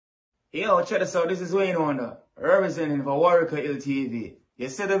Yo, check this out. This is Wayne Wonder, representing for Organically TV. You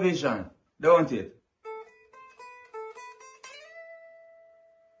see the vision, don't it?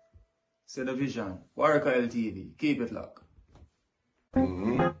 See the vision. Organically TV. Keep it locked.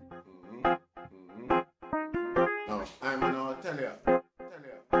 No, I'm gonna tell you.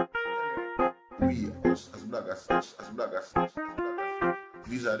 We, us, as bloggers,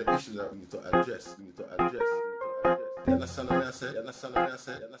 these are the issues that we need to address. You understand what I say?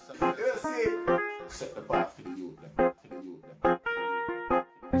 Yes, set the path for the youth.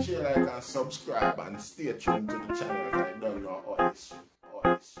 Share, like, and subscribe and stay tuned to the channel. I don't know all this.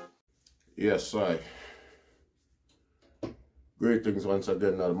 Yes, I. Greetings once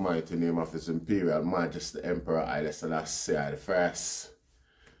again in the mighty name of His Imperial Majesty Emperor Haile Selassie I the First.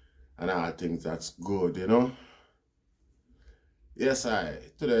 And all things that's good, you know. Yes,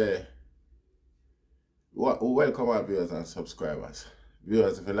 today, welcome our viewers and subscribers.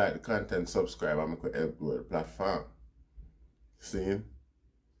 Viewers, if you like the content, subscribe and make it help grow the platform. See?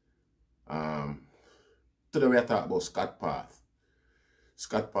 Today we are talking about Scott Path.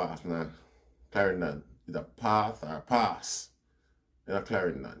 Scott Path now, Clarendon, is a path or a pass in a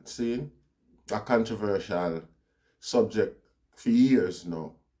Clarendon. See? A controversial subject for years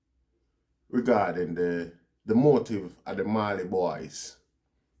now regarding the motive of the Marley boys.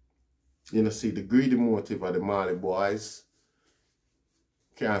 You know, see, the greedy motive of the Marley boys.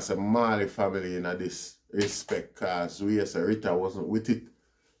 Can't say Marley family in this respect, because we as a Rita wasn't with it.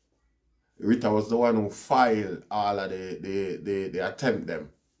 Rita was the one who filed all of the attempt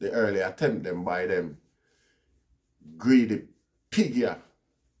them, the early attempt them by them greedy pig, yeah.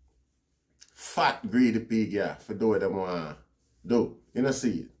 Fat greedy pig, yeah, for do what them want to do. You know,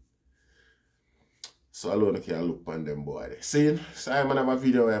 see it. So alone I can look on them boy. See, so I'm gonna have a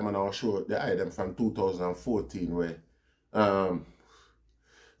video where I'm gonna show the item from 2014 where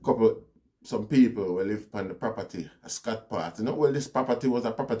some people will live on the property, a Scott Path. You know, well, this property was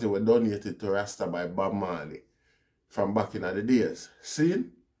a property was donated to Rasta by Bob Marley from back in the days.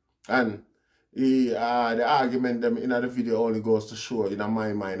 See? And the argument them in the video only goes to show, in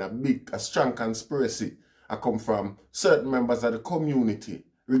my mind, a strong conspiracy I come from certain members of the community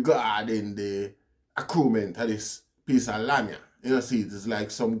regarding the accruement of this piece of land. You know, see, it's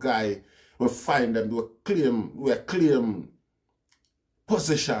like some guy will find them, will claim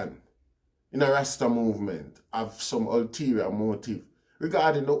position in a Rasta movement of some ulterior motive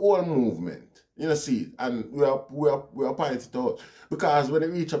regarding the whole movement. You know, see, and we are pointing it out because when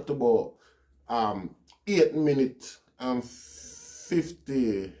it reach up to about 8 minutes and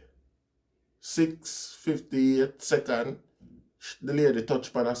 58 seconds, the lady touched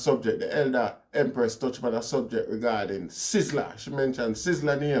upon a subject, the elder empress touched upon a subject regarding Sizzler. She mentioned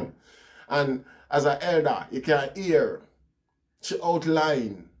Sizzler name. And as an elder, you can hear she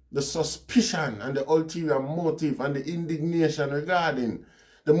outlined the suspicion and the ulterior motive and the indignation regarding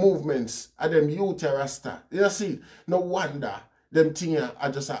the movements of them youth Rasta. You see, no wonder them things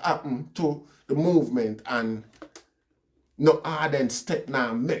are just happen to the movement and no ardent step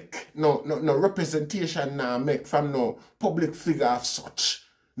now make, no representation now make from no public figure of such.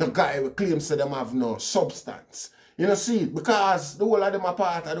 No guy who claims that them have no substance. You know, see, because the whole of them are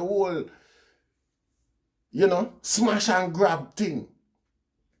part of the whole, you know, smash and grab thing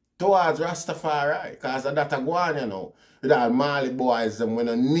towards Rastafari, because of that going, you know, with all Marley boys, them when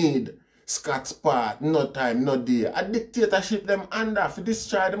they need Scott's part, no time, no day. A dictatorship them under for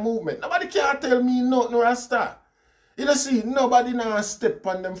destroy the movement. Nobody can tell me nothing, Rasta. You know, see, nobody now step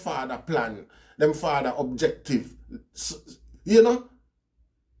on them father plan, them father objective. You know?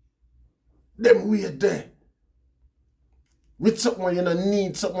 Them way there. With something you know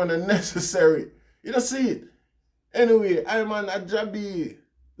need, something necessary. You know, see it? Anyway, I'm on a jabby.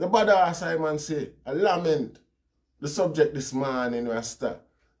 The badass Simon say, I lament the subject this morning, Rasta.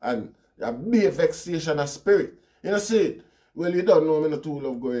 And a big vexation of spirit. You know, see it? Well, you don't know me not too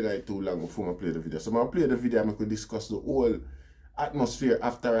love going like too long before I play the video. So I play the video and I could discuss the whole atmosphere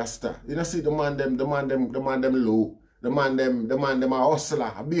after Rasta. You know, see the man them low. The man them a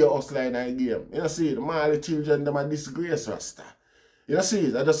hustler, a big hustler in the game. You know, see the Marley children them a disgraced Rasta. You know, see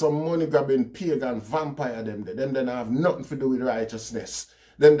that's just some money grabbing pagan vampire them. Them don't have nothing to do with righteousness.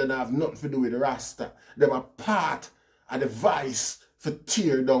 Them don't have nothing to do with Rasta. Them are part of the vice for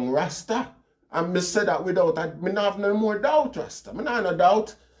tear down Rasta. And me say that without, me not have no more doubt, Rasta. Me not have no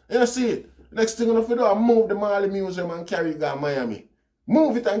doubt. You see it? Next thing I'm going to do, I move the Marley Museum and carry it to Miami.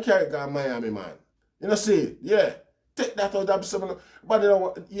 Move it and carry it to Miami, man. You see it? Yeah. Take that out of some, but you know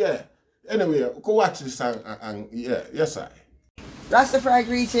what? Yeah. Anyway, go watch this and yeah, yes, sir. Rastafari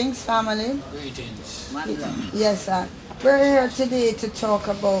greetings, family. Greetings. Yes, sir. We're here today to talk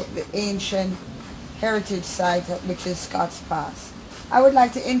about the ancient heritage site, which is Scots Pass. I would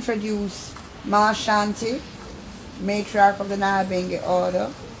like to introduce Ma Shanti, matriarch of the Nyabingi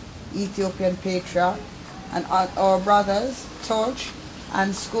Order, Ethiopian patriarch, and our brothers, Torch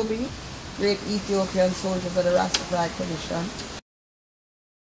and Scooby, great Ethiopian soldiers of the Rastafari tradition.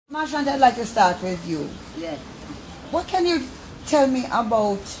 Ma Shanti, I'd like to start with you. Yes. What can you tell me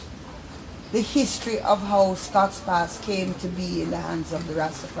about the history of how Scots Pass came to be in the hands of the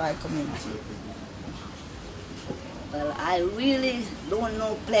Rastafari community? Well, I really don't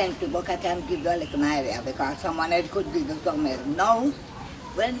know plenty, but I can give you a little idea because someone else could give you some else. Now,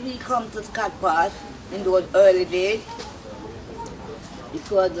 when we come to Scots Pass in those early days,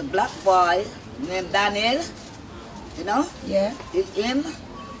 it was a black boy named Daniel, you know? Yeah. It's him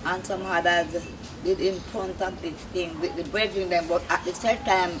and some others did in front of this thing with the brethren them, but at the same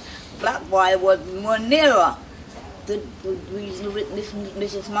time, black boy was more nearer to reason with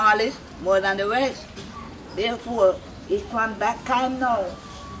Mrs. Marley more than the rest. Therefore, it's from that time now,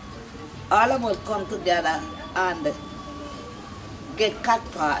 all of us come together and get cat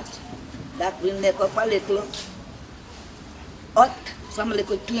parts that we make up a little hut, some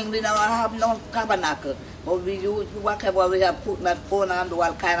little thing. We don't have no tabernacle, but we use whatever we have put that phone and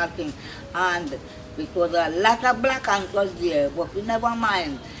all kind of thing. And because a lot of black ants was there, but we never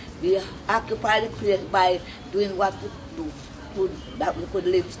mind. We occupy the place by doing what we do, that we could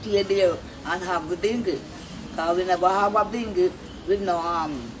live, stay there and have the dinghy. Because we never have a dinghy with no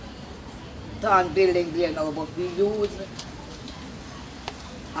town building there now, but we use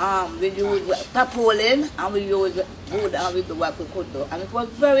tarpaulin and we use wood and we do what we could do. And it was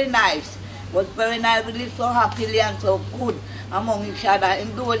very nice. It was very nice. We lived so happily and so good among each other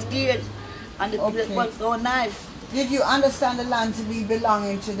in those days. And the place was so nice. Did you understand the land to be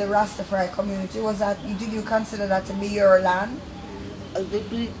belonging to the Rastafari community? Did you consider that to be your land? Did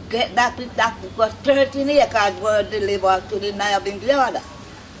we get that? Because 13 acres were delivered to the Nyabingi Order.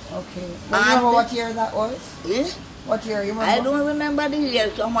 Okay. Do you remember what year that was? Yes? What year? You remember? I don't remember the year.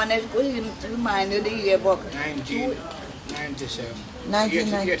 Someone else could remind you the year, but 1997.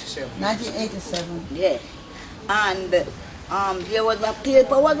 1987. 1987. Yes. And there was a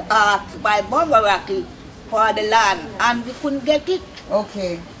paper was asked by Bombaraki for the land, and we couldn't get it.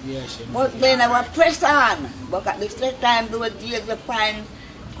 Okay. Yes. But then I was pressed on. But at the same time, there was years of find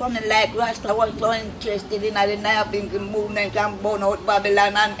coming like Rasta was so interested in the Nyabingi movement and burn out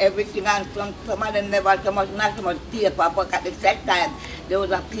Babylon and everything, and some of them never so much, not so much paper, but at the same time, there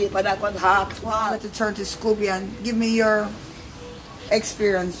was a paper that was half full. I'd like to turn to Scooby and give me your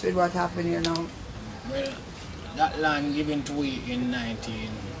experience with what happened here now. Well, that land given to we in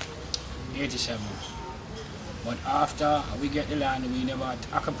 1987. But after we get the land, we never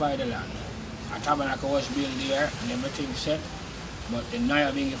occupy the land. A tabernacle was built there and everything set, but the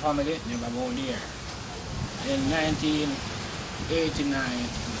Nyabingi family never go there. In 1989,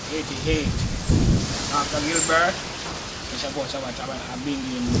 88, after Gilbert, we supposed to have a tabernacle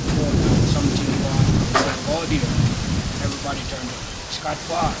in Fort and something go there. Everybody turned to Scots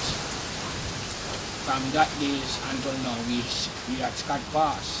Pass. From that days until now, we at Scots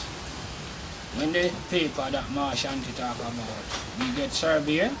Pass. When the paper that Ma Shanti talk about, we get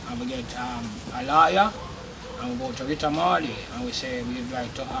survey and we get a lawyer and we go to Rita Marley and we say we'd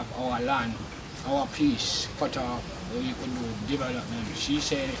like to have our land, our piece cut off where we could do development. She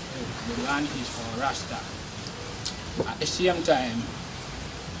said the land is for Rasta. At the same time,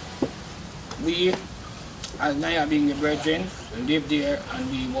 we as Nyabingi brethren lived there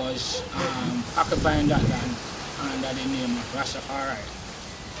and we was occupying that land under the name of Rastafari.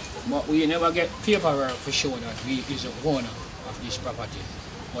 But we never get paperwork for sure that we is the owner of this property.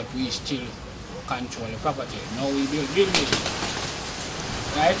 But we still control the property. Now we build buildings,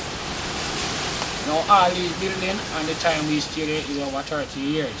 right? Now all these buildings and the time we stay there is over 30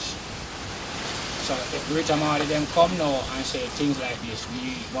 years. So if Rita Marley them come now and say things like this,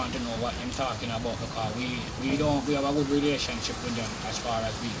 we want to know what they're talking about because we have a good relationship with them as far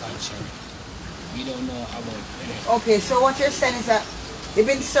as we concerned. We don't know about it. Okay, so what you're saying is that they've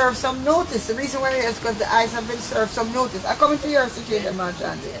been served some notice. The reason why we're here is because the eyes have been served some notice. I come into your situation, man,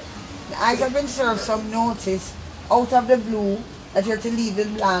 Shanti. The eyes have been served some notice out of the blue that you're to leave the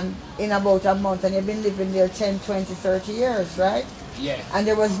land in about a month and you've been living there 10, 20, 30 years, right? Yeah. And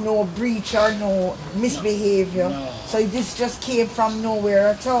there was no breach or no misbehavior. No. So this just came from nowhere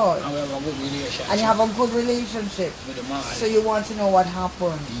at all. And we have a good relationship. And you have a good relationship. With the man. So you want to know what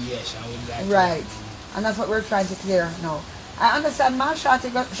happened. Yes, I would like to. Right. And that's what we're trying to clear now. I understand Ma Shanti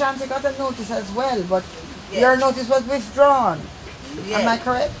got a notice as well, but your notice was withdrawn. Am I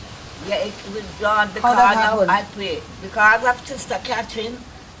correct? Yeah, it withdrawn How because that of, happened? I pray. Because of Sister Catherine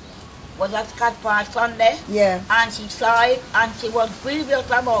was at Scott Park Sunday. Yeah. And she saw it and she was grievous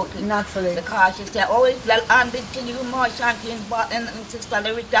about it. Naturally. Because she said, oh, it's well handed to you, more chanting, and Sister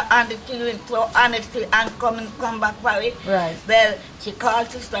Loretta handed to you in so honesty and come back for it. Right. Well, she called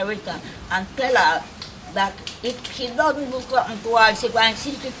Sister Loretta and tell her that if she doesn't do something to her, she going to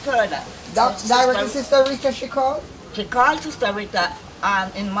seek it further. Directly Sister Rita she called? She called Sister Rita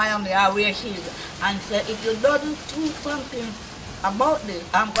in Miami, or where she is, and said, if you don't do something about this,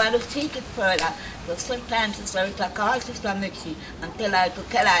 I'm going to seek it further. So sometimes Sister Rita called Sister Mixie and tell her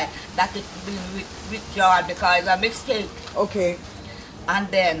that it's been withdrawn because it's a mistake. Okay. And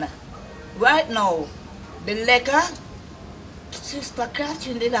then, right now, the letter, Sister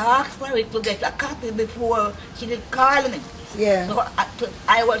Catherine did ask for it to get a copy before she did call me. Yeah. So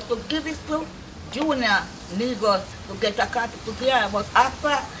I was to give it to Junior Legal to get a copy to clear, but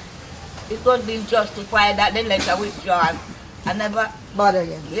after it was being justified that the letter withdrawn, I never Bother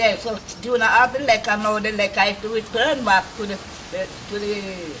again. Yeah, so Junior have the letter now, the letter is to return back to the sender,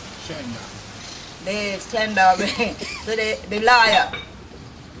 to the lawyer.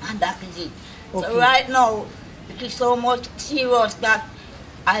 And that is it. Okay. So right now, it is so much serious that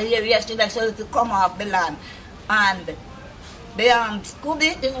I hear yesterday so to come off the land. And the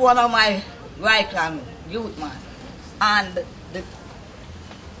Scooby is one of my right-hand youth man. And the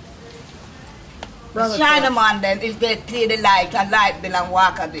Chinaman then is they play the light and light bill and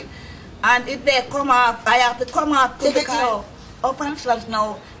walk a bit. And if they come off, I have to come off to the car. Up and such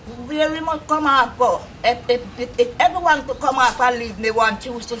now, very much come off for. If everyone to come off and leave, they want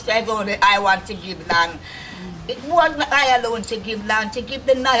choose to say, only I want to give land. It wasn't I alone to give land, to give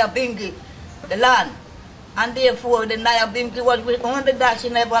the Naya Bingi the land. And therefore the Naya Bingi was with only that she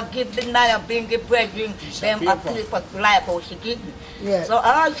never give the Naya Bingi brethren them a clip of life how she give me. Yeah. So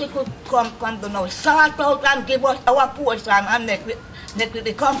all she could come to know, sort out and give us our portion and make with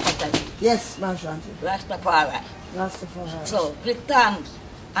the comfort. Yes, Mashanti. Rastafari. Rastafari. So give thanks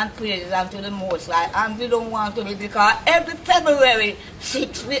and praises unto the Most High. And we don't want to be, because every February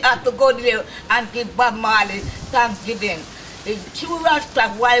 6 we have to go there and give Bob Marley Thanksgiving. The true Rasta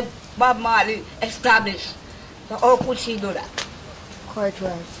why Bob Marley established. So how could she do that? Quite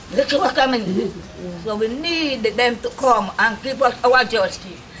right. That's what I mean. So we need them to come and give us our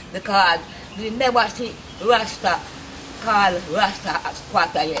justice, because we never see Rasta call Rasta a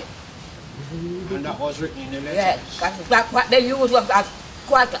squatter yet. And that was written in the letter. Yes, because that's what they use was as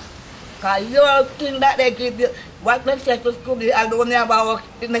squatter. Because your thing that they give you, what they say to school, I don't know about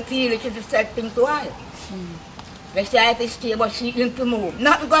in the field, it is the same thing to us. They say if it's stable, she can to move.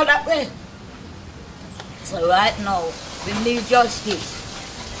 Nothing go that way. So right now, we need justice.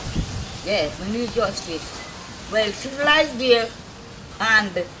 Yes, we need justice. Well, she lies there,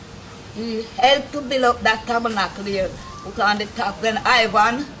 and he helped to build up that tabernacle here, put on the top. When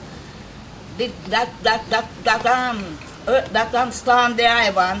Ivan did that storm there,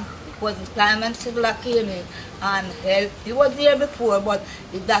 Ivan, it was the time when Sidla came in and helped. He was there before, but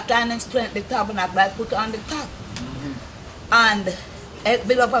with that kind of strength, the tabernacle I put on the top. And helped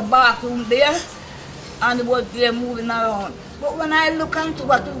build up a bathroom there, and it was there moving around. But when I look into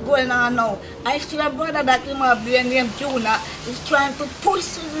what is going on now, I see a brother that came up there named Junior is trying to push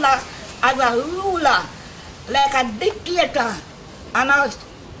Sidla as a ruler, like a dictator. And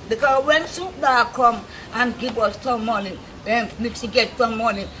because when Supda come and give us some money, then Nixie get some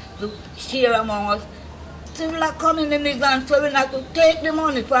money to share among us, Sidla come in the middle and so we have to take the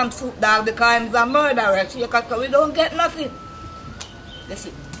money from Supda because he's a murderer, so we don't get nothing. You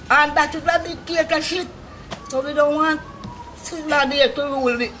see? And that is a dictatorship. So we don't want Sidla there to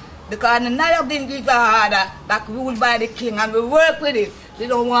rule it, because the Naya Bingi is a harder that ruled by the king, and we work with it. We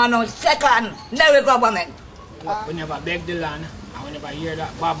don't want no second, never government. We never beg the land, and we never hear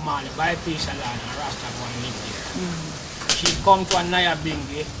that Bob Marley buy a piece of land and Rasta go and live there. She come to a Naya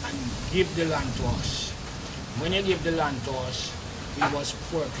Bingi and give the land to us. When you give the land to us, we was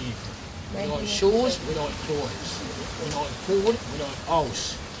poor people. Without shoes, without clothes, without food, without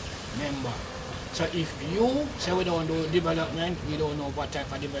house. Remember. So if you say we don't do development, we don't know what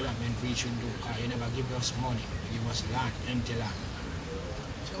type of development we should do, because you never give us money, you give us land, empty land.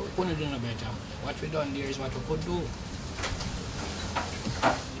 So we couldn't do no better. What we done there is what we could do.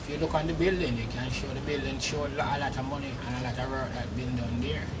 If you look on the building, you can show the building, show a lot of money and a lot of work that's been done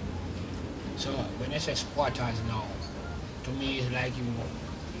there. So when you say squatters now, to me it's like you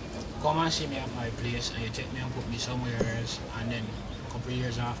come and see me at my place and you take me and put me somewhere else, and then a couple of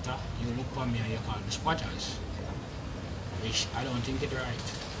years after, you look for me and you call me squatters, which I don't think it's right.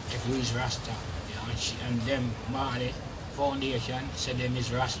 If we is Rasta, you know, and them Marley, foundation said them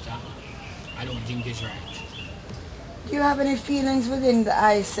is Rasta, I don't think it's right. Do you have any feelings within the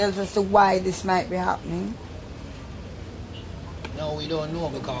I self as to why this might be happening? No, we don't know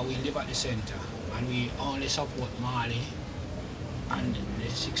because we live at the center and we only support Marley and the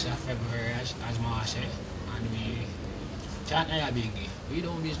 6th of February as Ma said, and we can't bingy. We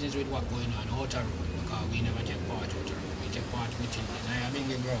don't business with what's going on outer road because we never take part outer road. We take part within the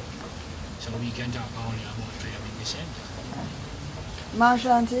bingy ground. So we can talk only about bingy center.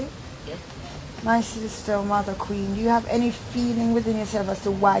 Marley? Yes. My sister, Mother Queen, do you have any feeling within yourself as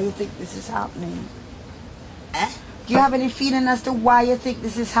to why you think this is happening? Do you have any feeling as to why you think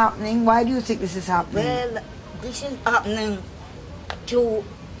this is happening? Why do you think this is happening? Well, this is happening to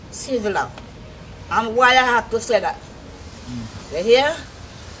Sizzler. And why I have to say that? You hear?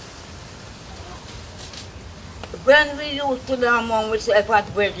 When we used to the among which I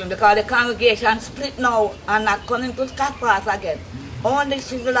part breaking because the congregation split now and not coming to Scott Pass again. Only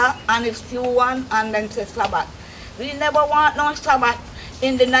Sizzler and his few one and then say Sabbath. We never want no Sabbath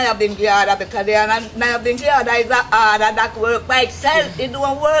in the Nayabing Yard because the Nayabing Yard is a order that work by itself. It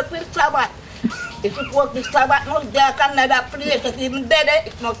don't work with Sabbath. If it work with Sabbath, must there can another place that even better,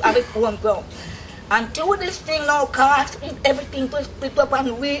 it must have its own ground. And through this thing now cause everything to split up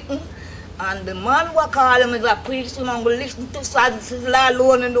and weaken. And the man who call him is a priest, you know, listen to Sizzler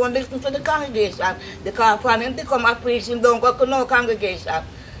alone and don't listen to the congregation. They call for him to come a priest and don't go to no congregation.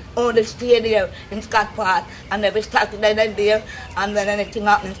 Only stay there in Scott Park and every Saturday they're there and when anything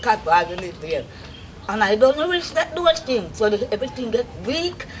happens in Scott Park they live there. And I don't respect those things. So everything gets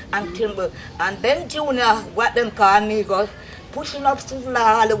weak and timber. And then Junior, what them call niggas, pushing up Sizzler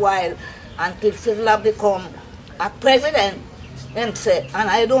all the while until Sizzler become a president. Them say, and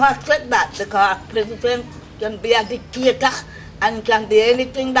I don't accept that because president can be a dictator and can do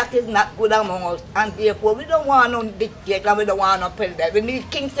anything that is not good among us. And therefore, we don't want no dictator, we don't want no president. We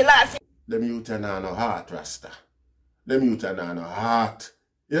need King Selassie. Them youth are not no heart, Rasta. Them youth are not no heart.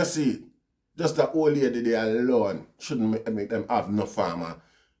 You see, just the old lady they alone shouldn't make them have no farmer.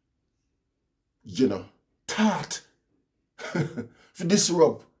 You know, thought to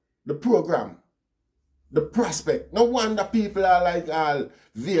disrupt the program. The prospect. No wonder people are like all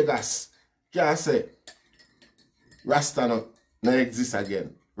Vegas. Can't say Rasta no exist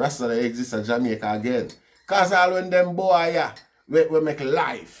again. Rasta no exist in Jamaica again. Cause all when them boy we make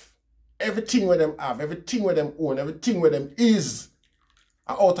life. Everything with them have, everything with them own, everything with them is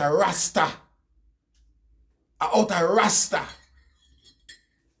out of Rasta. Out of Rasta.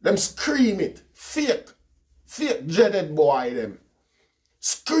 Them scream it. Fake dreaded boy them.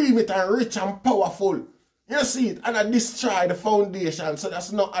 Scream it and rich and powerful. You see it, and I destroy the foundation, so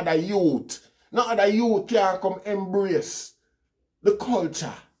that's no other youth. No other youth can come embrace the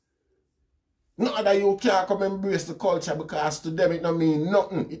culture. No other youth can come embrace the culture because to them it don't mean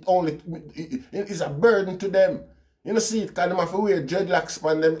nothing. It is a burden to them. You know, see it, because they have to wear dreadlocks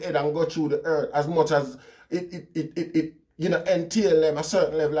on them head and go through the earth as much as it you know, entail them a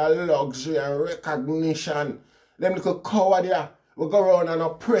certain level of luxury and recognition. Them little coward there. We go around and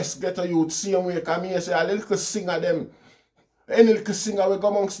oppress ghetto youth same way. Come here say a little singer them. Any little singer we go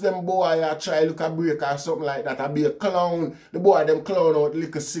amongst them boy or try look a break or something like that. Or be a clown. The boy them clown out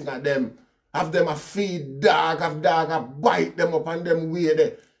little singer them. Have them a feed dog, have dog a bite them up and them way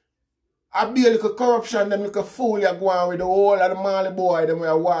there. I be a little corruption, them little fool you go on with the whole of the Marley boy, them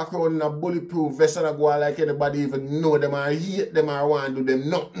where walk around in a bulletproof vest and go on like anybody even know them or hate them or want to do them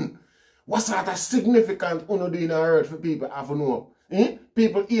nothing. What sort of significant uno do in our earth for people have to know?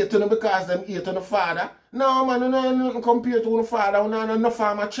 People hate to them because them hate to the father. No man, no compare to the father, no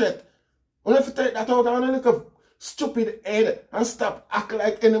farmer threat. You have to take that out of a little stupid head and stop act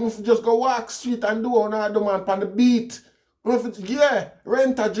like anyone just go walk street and do another man on the beat. Yeah,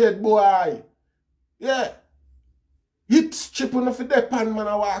 rent a jet boy. Yeah. Hit strip on the day pan man,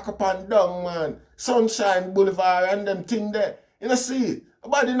 I walk up and down, man. Sunshine Boulevard and them thing there. You know see it?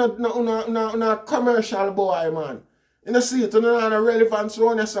 But you no commercial boy, man. You know see it? You know no relevance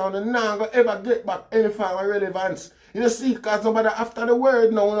around your sound and now go ever get back any form of relevance. You know see it? Because nobody after the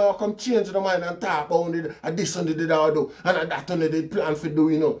word now come change the mind and talk about this one they did all do and that one they did plan for do,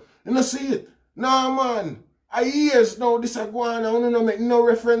 you know. You know see it? No man. I years now this a go on and no make no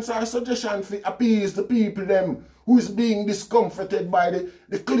reference or suggestion to appease the people them who is being discomforted by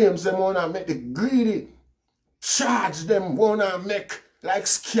the claims them wanna make the greedy charge them wanna make like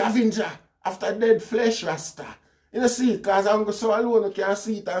scavenger after dead flesh Rasta. You know see it, cause I'm so alone you can't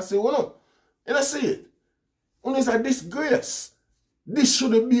see it and say, you know see it. It's a disgrace. This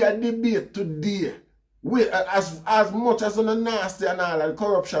should be a debate today. as much as on the nasty and all and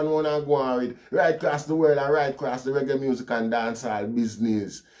corruption wanna go on with right across the world and right across the reggae music and dancehall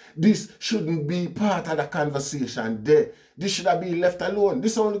business. This shouldn't be part of the conversation there. This should have been left alone.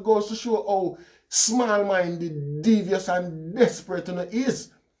 This only goes to show how small-minded, devious, and desperate it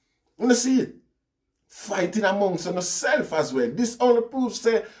is. You see it? Fighting amongst yourself as well. This only proves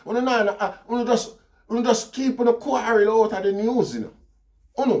say, you just keep on a quarrel out of the news, you know.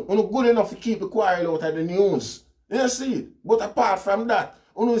 You good enough to keep the quarrel out of the news. You see it? But apart from that,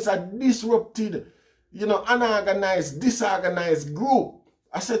 it's a disrupted, unorganized, disorganized group.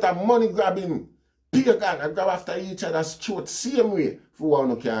 A set of money grabbing pagan and grab after each other's throat same way for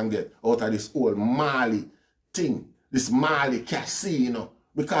one can get out of this old Marley thing, this Marley casino,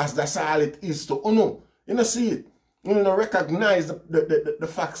 because that's all it is to You see it? You don't recognize the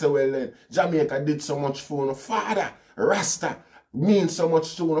facts that well then. Jamaica did so much for your father. Rasta means so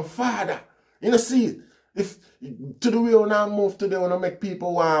much to your father. You see it? If to the way you now move today, you make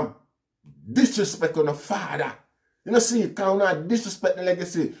people disrespect on the father. You see, because you not disrespect the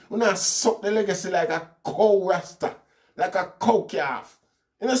legacy. You not suck the legacy like a cow Rasta, like a cow calf.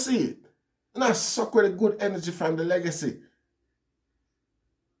 You see it? You not suck with the good energy from the legacy.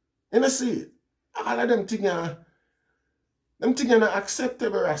 You see it? All of them things are not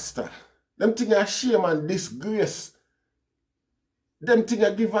acceptable, Rasta. Them things are shame and disgrace. Them things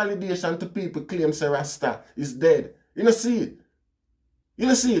are give validation to people claim say Rasta is dead. You see it?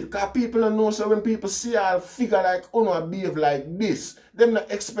 You see it? Because people don't know, so when people see all figure like behave like this, them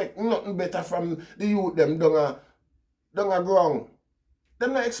not expect nothing better from the youth them down a ground.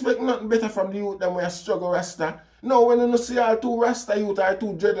 Them not expect nothing better from the youth them when you struggle Rasta. No, when you see all two Rasta youth or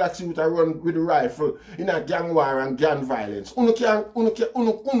two dreadlocks youth run with a rifle in a gang war and gang violence, you can't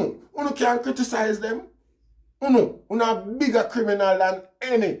criticize them. You a bigger criminal than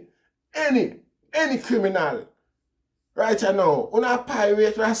any criminal. Right now, you a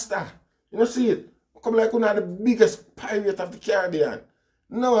pirate Rasta. You see it? Come like you the biggest pirate of the Caribbean.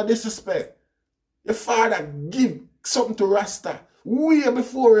 No disrespect. Your father give something to Rasta way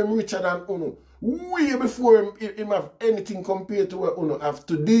before him richer than Uno. Way before him have anything compared to what Uno have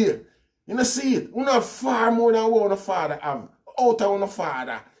today. You see it? Uno have far more than what Uno father have. Out of Uno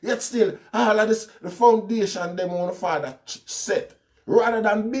father. Yet still, all of this, the foundation them Uno father set. Rather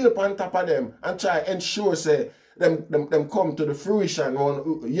than build on top of them and try ensure say them come to the fruition,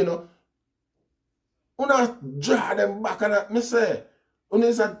 Uno draw them back and me say, Uno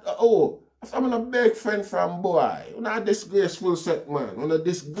is after I'm a big friend from boy, Uno a disgraceful set man, Uno a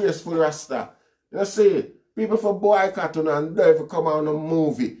disgraceful Rasta. You see, people for boycott and dare to come on a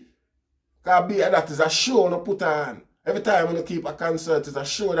movie. Because that is a show Uno put on. Every time Uno keep a concert, it's a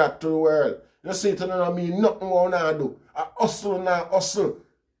show that to the world. You see, it don't mean nothing what Uno do. A hustle and a hustle.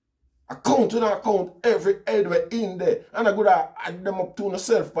 Account and account every head way in there. And I go to add them up to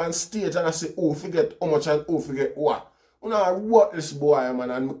yourself on stage and I say, oh, forget how much and oh, forget what. You know, I work this boy,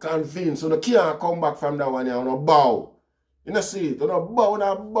 man, and I'm convinced. You can't come back from that one here, you bow. You know, see it? You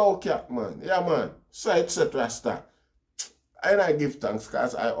bow cat, man. Yeah, man. So it's set Rasta. I give thanks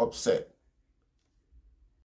because I upset.